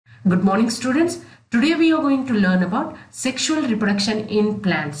Good morning, students. Today we are going to learn about sexual reproduction in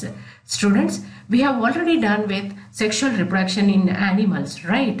plants. Students, we have already done with sexual reproduction in animals,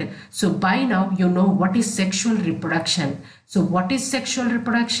 right? So by now you know what is sexual reproduction. So what is sexual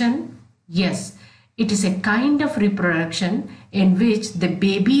reproduction? Yes, it is a kind of reproduction in which the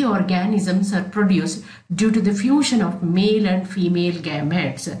baby organisms are produced due to the fusion of male and female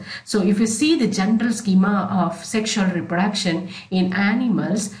gametes. So if you see the general schema of sexual reproduction in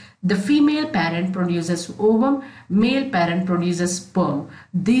animals, the female parent produces ovum, male parent produces sperm.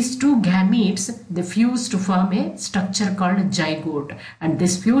 These two gametes, they fuse to form a structure called zygote, and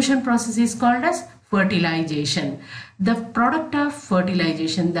this fusion process is called as fertilization. The product of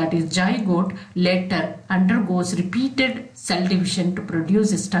fertilization, that is zygote, later undergoes repeated cell division to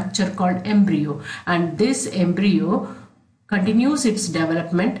produce a structure called embryo, and this embryo continues its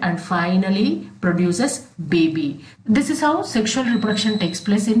development and finally produces baby. This is how sexual reproduction takes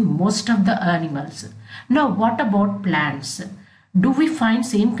place in most of the animals. Now what about plants? Do we find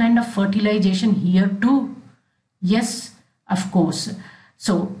same kind of fertilization here too? Yes, of course.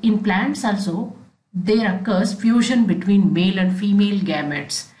 So in plants also there occurs fusion between male and female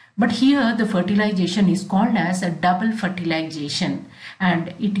gametes. But here the fertilization is called as a double fertilization,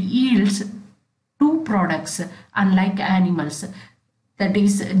 and it yields two products unlike animals, that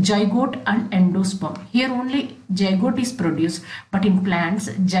is zygote and endosperm. Here only zygote is produced, but in plants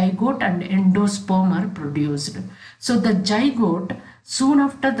zygote and endosperm are produced. So the zygote, soon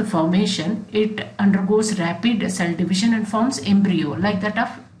after the formation, it undergoes rapid cell division and forms embryo like that of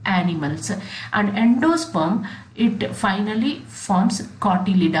animals, and endosperm, it finally forms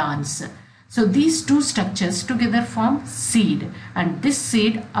cotyledons. So these two structures together form seed, and this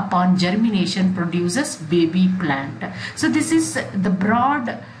seed upon germination produces baby plant. So this is the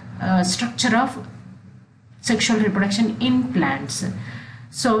broad structure of sexual reproduction in plants.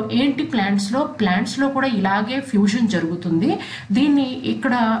 So ఏంటి ప్లాంట్స్లో కూడా ఇలాగే fusion జరుగుతుంది. దీన్ని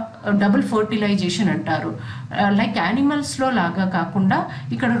ఇక్కడ double fertilization అంటారు. Like యానిమల్స్లో లాగా కాకుండా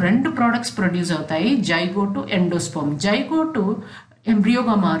ఇక్కడ రెండు ప్రోడక్ట్స్ ప్రొడ్యూస్ అవుతాయి, జైగోటు, ఎండోస్పర్మ్. జైగోటు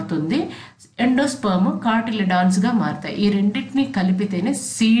ఎంబ్రియోగా మారుతుంది, ఎండోస్పర్మ్ కార్టిలిడాన్స్గా మారుతాయి. ఈ రెండింటిని కలిపితేనే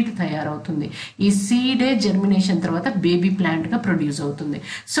సీడ్ తయారవుతుంది. ఈ సీడే జర్మినేషన్ తర్వాత బేబీ ప్లాంట్గా ప్రొడ్యూస్ అవుతుంది.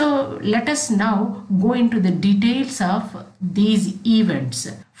 So let us now go into the details of these events.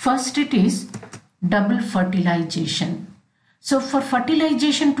 First, it is double fertilization. So for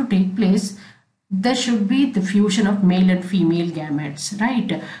fertilization to take place, there should be the fusion of male and female gametes,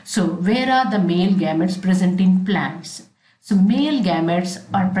 right? So where are the male gametes present in plants? So male gametes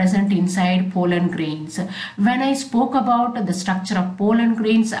are present inside pollen grains. When I spoke about the structure of pollen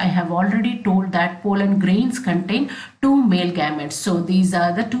grains, I have already told that pollen grains contain two male gametes. So these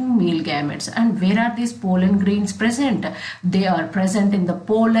are the two male gametes. And where are these pollen grains present? They are present in the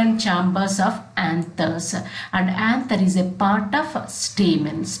pollen chambers of anthers. And anther is a part of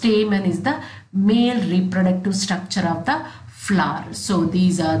stamen. Stamen is the male reproductive structure of the flower. So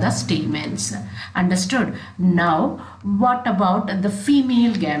these are the stamens. Understood? Now what about the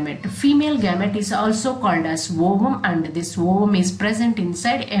female gamete? Female gamete is also called as ovum, and this ovum is present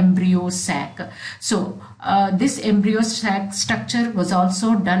inside embryo sac. So this embryo sac structure was also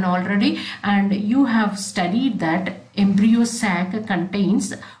done already, and you have studied that embryo sac contains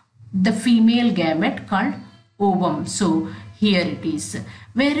the female gamete called ovum. So here it is.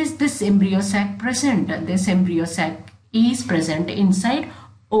 Where is this embryo sac present? This embryo sac is present inside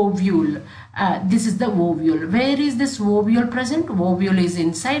ovule. This is the ovule. Where is this ovule present? Ovule is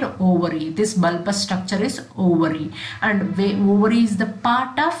inside ovary. This bulbous structure is ovary, and ovary is the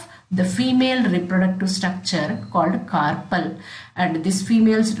part of the female reproductive structure called carpel, and this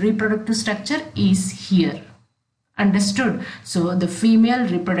female's reproductive structure is here. Understood? So the female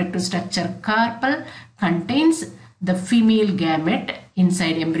reproductive structure carpel contains the female gamete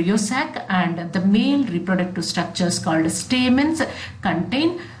inside embryo sac, and the male reproductive structures called stamens contain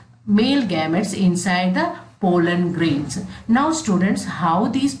male gametes inside the pollen grains. Now students, how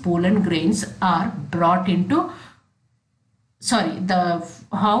these pollen grains are brought into,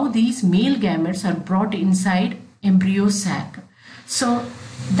 how these male gametes are brought inside embryo sac? So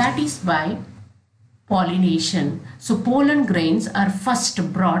that is by pollination. So pollen grains are first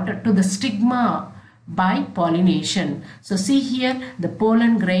brought to the stigma by pollination. So see here, the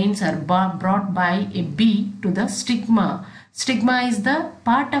pollen grains are brought by a bee to the stigma. Stigma is the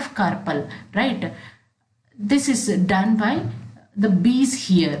part of carpel, right? This is done by the bees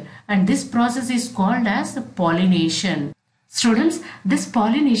here, and this process is called as pollination. Students, this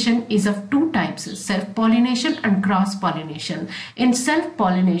pollination is of two types, self-pollination and cross-pollination. In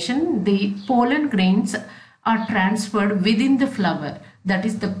self-pollination, the pollen grains are transferred within the flower. that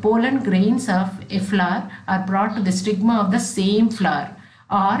is the pollen grains of a flower are brought to the stigma of the same flower,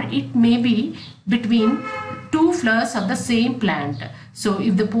 or it may be between two flowers of the same plant. So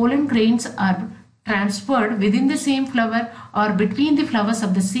if the pollen grains are transferred within the same flower or between the flowers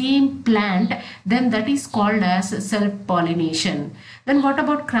of the same plant, then that is called as self-pollination. Then what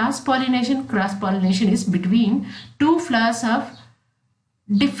about cross-pollination? Cross-pollination is between two flowers of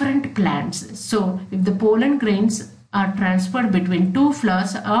different plants. So if the pollen grains are transferred between two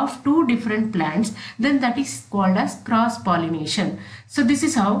flowers of two different plants, then that is called as cross-pollination. So this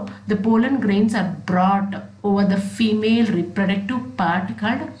is how the pollen grains are brought over the female reproductive part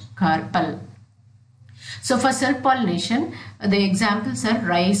called carpel. So for self-pollination, the examples are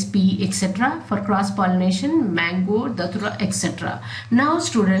rice, pea, etc. For cross-pollination, mango, datura, etc. Now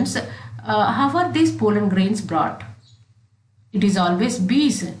students, how are these pollen grains brought? It is always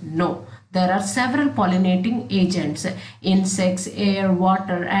bees? No. There are several pollinating agents: insects, air,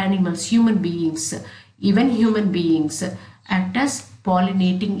 water, animals, human beings, even human beings act as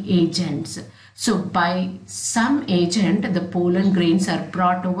pollinating agents. So by some agent, the pollen grains are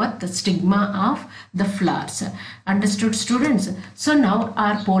brought over the stigma of the flowers. Understood, students? So now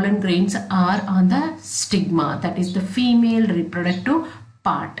our pollen grains are on the stigma, that is the female reproductive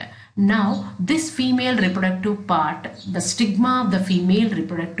part. Now this female reproductive part, the stigma of the female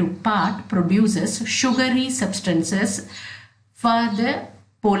reproductive part, produces sugary substances for the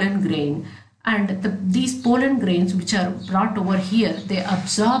pollen grain, and these pollen grains which are brought over here, they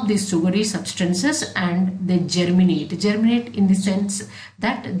absorb these sugary substances and they germinate. Germinate in the sense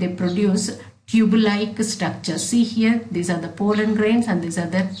that they produce tube-like structures. See here, these are the pollen grains and these are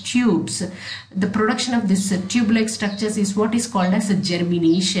the tubes. The production of this tube-like structures is what is called as a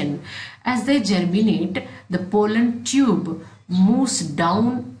germination. As they germinate, the pollen tube moves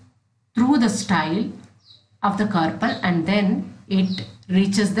down through the style of the carpel and then it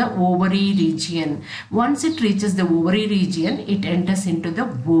reaches the ovary region. Once it reaches the ovary region, it enters into the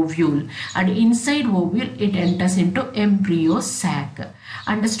ovule, and inside ovule it enters into embryo sac.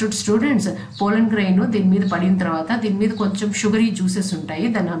 Understood, students? Pollen grain దీని మీద పడిన తర్వాత దీని మీద కొంచెం sugary juices ఉంటాయి,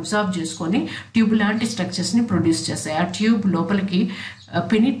 దాన్ని absorb చేసుకొని ట్యూబ్ లాంటి స్ట్రక్చర్స్ ని ప్రొడ్యూస్ చేస్తాయి. ఆ ట్యూబ్ లోపలికి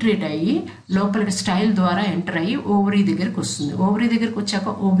పెనిట్రేట్ అయ్యి లోపలికి స్టైల్ ద్వారా ఎంటర్ అయ్యి ఓవరీ దగ్గరికి వస్తుంది. ఓవరీ దగ్గరికి వచ్చాక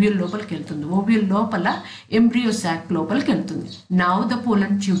ఓవ్యూల్ లోపలికి వెళ్తుంది. ఓవ్యూల్ లోపల ఎంబ్రియో సాక్ లోపలికి వెళ్తుంది. Now the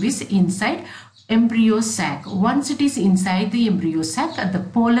pollen tube is inside embryo sac. Once it is inside the embryo sac, the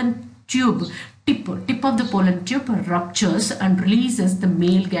pollen tube tip of the pollen tube ruptures and releases the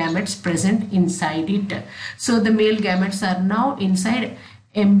male gametes present inside it. So the male gametes are now inside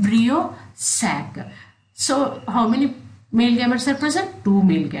embryo sac. So how many male gametes are present? Two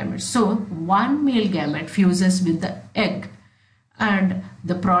male gametes. So one male gamete fuses with the egg and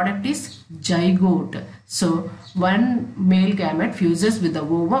the product is zygote. So one male gamete fuses with the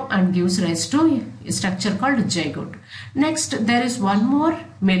ovum and gives rise to a structure called zygote. Next, there is one more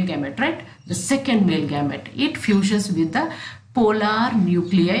male gamete, right? The second male gamete. It fuses with the polar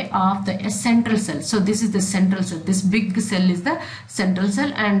nuclei of the central cell. So this is the central cell. This big cell is the central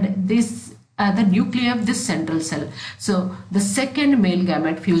cell, and this the nuclei of this central cell. So the second male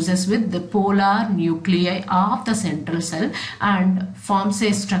gamete fuses with the polar nuclei of the central cell and forms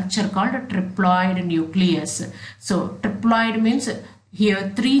a structure called a triploid nucleus. So triploid means here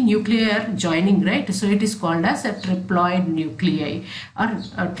three nuclei are joining, right? So it is called as a triploid nuclei or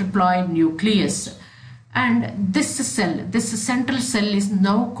a triploid nucleus. And this cell, this central cell, is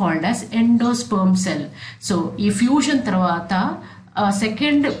now called as endosperm cell. So ఈ fusion తర్వాత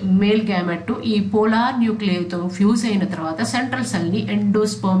second male gamete ఈ polar న్యూక్లియైతో fuse అయిన తర్వాత central cell ని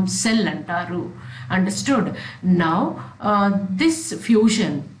endosperm cell అంటారు. Understood? Now this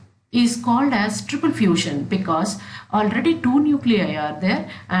fusion is called as triple fusion because already two nuclei are there,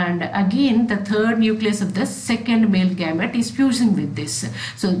 and again the third nucleus of the second male gamete is fusing with this.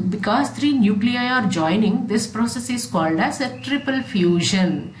 So because three nuclei are joining, this process is called as a triple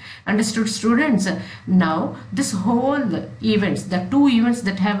fusion. Understood, students? Now this whole events, the two events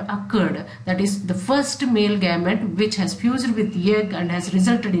that have occurred, that is the first male gamete which has fused with egg and has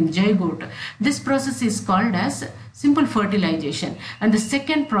resulted in zygote, this process is called as simple fertilization, and the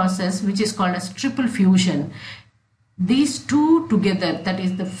second process which is called as triple fusion, these two together, that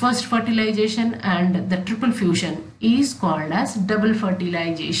is the first fertilization and the triple fusion, is called as double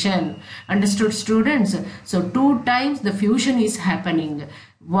fertilization. Understood, students? So two times the fusion is happening.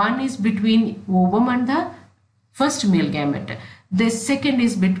 One is between ovum and the first male gamete. The second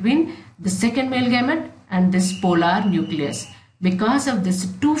is between the second male gamete and this polar nucleus. Because of these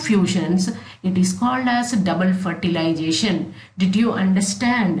two fusions, it is called as double fertilization. Did you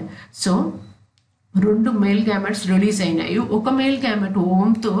understand? So రెండు male gametes release అయినాయి. ఒక male gamete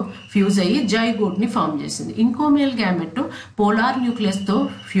ఓమ్తో fuse అయ్యి జైగోట్ని form చేసింది. ఇంకో male gamete polar న్యూక్లియస్తో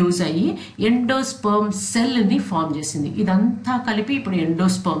fuse అయ్యి endosperm సెల్ని form చేసింది. ఇదంతా కలిపి ఇప్పుడు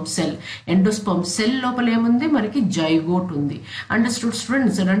ఎండోస్పర్మ్ సెల్. ఎండోస్పర్మ్ సెల్ లోపల ఏముంది, మనకి జైగోట్ ఉంది. Understood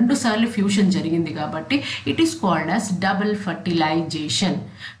students? 2 సార్లు ఫ్యూషన్ జరిగింది కాబట్టి it is called as double fertilization.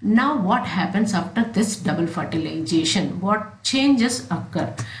 Now what happens after this double fertilization? What changes occur?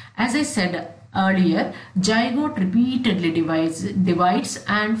 As I said earlier, zygote repeatedly divides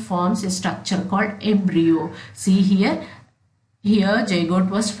and forms a structure called embryo. See here zygote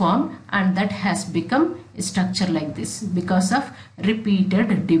was formed and that has become a structure like this because of repeated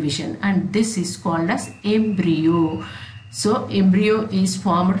division, and this is called as embryo. So embryo is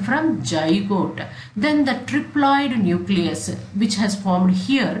formed from zygote. Then the triploid nucleus which has formed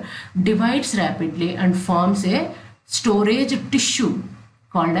here divides rapidly and forms a storage tissue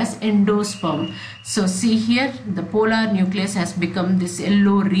called as endosperm. So see here, the polar nucleus has become this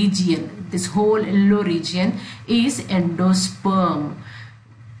yellow region. This whole yellow region is endosperm.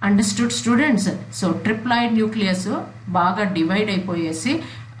 Understood students? So triploid nucleus బాగా divide అయిపోయేసి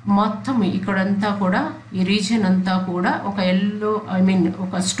మొత్తం ఇక్కడంతా కూడా ఈ region అంతా కూడా ఒక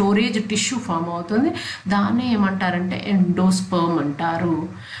ఒక storage tissue form అవుతుంది. దాన్ని ఏమంటారంటే ఎండోస్పర్మ్ అంటారు.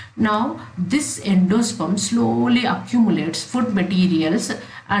 Now this endosperm slowly accumulates food materials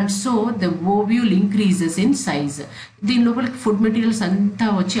and so the ovule increases in size. దీని లోపలికి ఫుడ్ మెటీరియల్స్ అంతా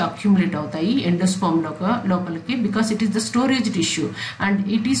వచ్చి అక్యుములేట్ అవుతాయి ఎండోస్పర్మ్ లోపలికి, because it is the storage tissue and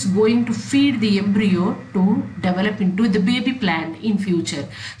it is going to feed the embryo to develop into the baby plant in future.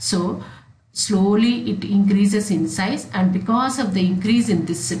 So slowly it increases in size, and because of the increase in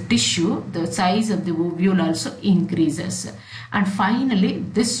this tissue, the size of the ovule also increases, and finally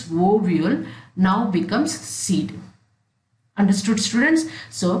this ovule now becomes seed. Understood students?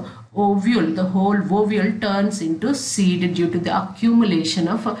 So ovule, the whole ovule turns into seed due to the accumulation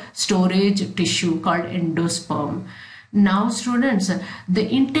of storage tissue called endosperm. Now students, the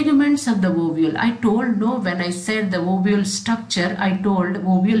integuments of the ovule, I told no, when I said the ovule structure, I told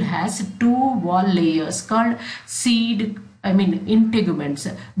ovule has 2 wall layers called integuments.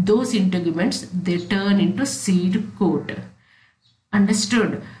 Those integuments, they turn into seed coat.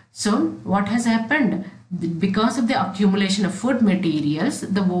 Understood? So what has happened? Because of the accumulation of food materials,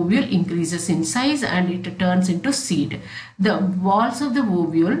 the ovule increases in size and it turns into seed. The walls of the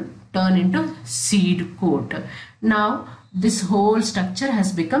ovule turn into seed coat. Now this whole structure has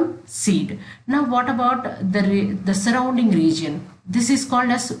become seed. Now what about the surrounding region? This is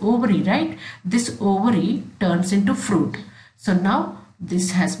called as ovary, right? This ovary turns into fruit. So now this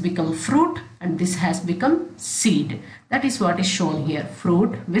has become fruit and this has become seed. That is what is shown here,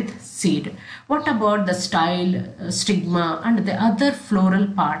 fruit with seed. What about the style, stigma and the other floral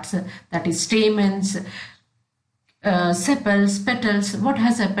parts, that is stamens, sepals, petals? What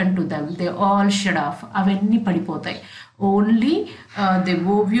has happened to them? They all shed off. Avanni padipotai. Only the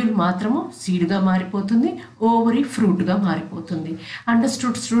ovule matramu seed ga maripotundi, ovary fruit ga maripotundi.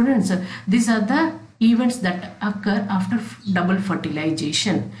 Understood students? These are the events that occur after double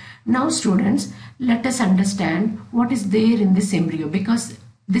fertilization. Now students, let us understand what is there in this embryo, because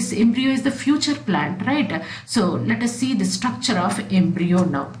this embryo is the future plant, right? So let us see the structure of embryo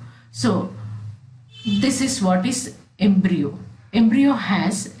now. So this is what is embryo. Embryo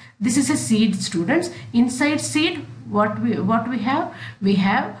has, this is a seed students. Inside seed, what we have? We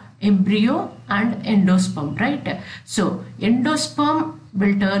have embryo and endosperm, right? So endosperm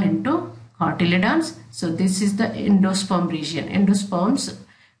will turn into cotyledons. So this is the endosperm region.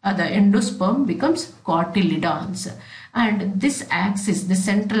 The endosperm becomes cotyledons, and this axis, the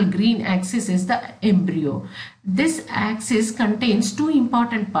central green axis, is the embryo. This axis contains 2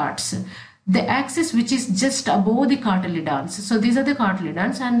 important parts. The axis which is just above the cotyledons, so these are the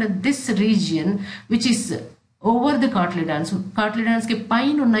cotyledons, and this region which is over the cotyledons ke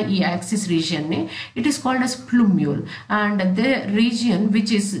paina unna ee axis region ne, it is called as plumule, and the region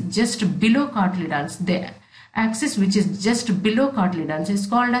which is just below cotyledons, the axis which is just below cotyledons, is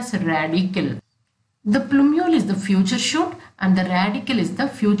called as radicle. The plumule is the future shoot and the radicle is the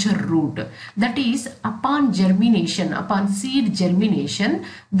future root. That is, upon germination, upon seed germination,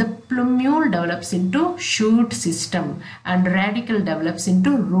 the plumule develops into shoot system and radicle develops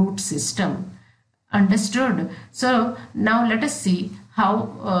into root system. Understood? So now let us see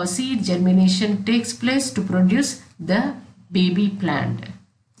how seed germination takes place to produce the baby plant.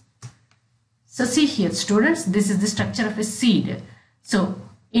 So see here students, this is the structure of a seed. So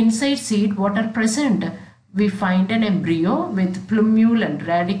inside seed, what are present? We find an embryo with plumule and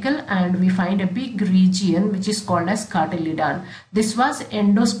radicle, and we find a big region which is called as cotyledon. This was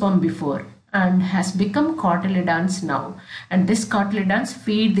endosperm before. and has become cotyledons now, and this cotyledons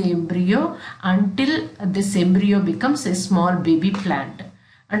feed the embryo until this embryo becomes a small baby plant.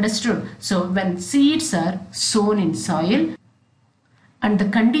 Understood? So when seeds are sown in soil and the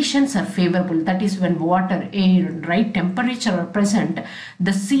conditions are favorable, that is when water, air and right temperature are present,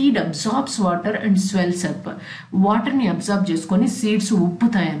 the seed absorbs water and swells up. Water ni absorb cheskoni seeds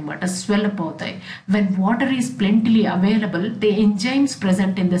upputayi anamata, swell up avutayi. When water is plentifully available, the enzymes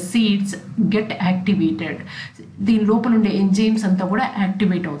present in the seeds get activated. దీని లోపల ఉండే enzymes అంతా కూడా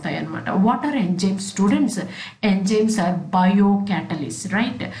activate అవుతాయి అన్నమాట. What are enzymes students? Enzymes are biocatalysts,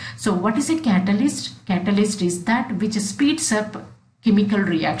 right? So what is a catalyst? Catalyst is that which speeds up chemical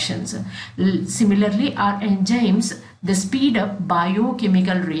reactions. Similarly, our enzymes, they speed up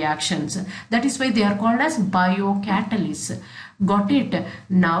biochemical reactions. That is why they are called as biocatalysts. Got it?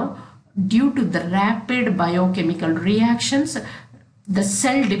 Now, due to the rapid biochemical reactions, the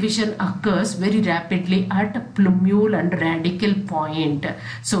cell division occurs very rapidly at plumule and radical point.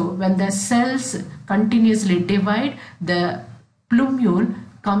 So when the cells continuously divide, the plumule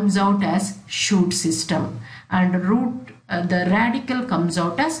comes out as shoot system, and the radical comes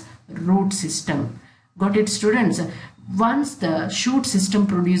out as root system. Got it, students? Once the shoot system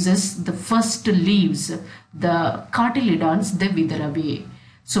produces the first leaves, the cotyledons, they wither away.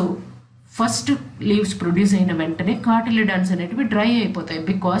 So first leaves produce అయిన వెంటనే cotyledons అనేటివి dry అయిపోతాయి,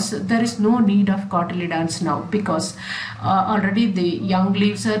 because there is no need of cotyledons now, because already the young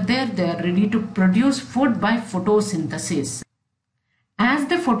leaves are there, they are ready to produce food by photosynthesis. As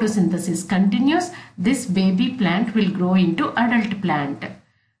the photosynthesis continues, this baby plant will grow into adult plant.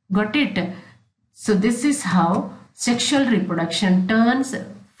 Got it? So this is how sexual reproduction turns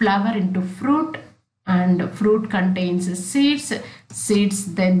flower into fruit, and fruit contains seeds. Seeds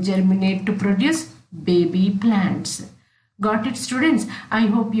then germinate to produce baby plants. Got it, students? I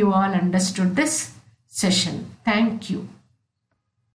hope you all understood this session. Thank you.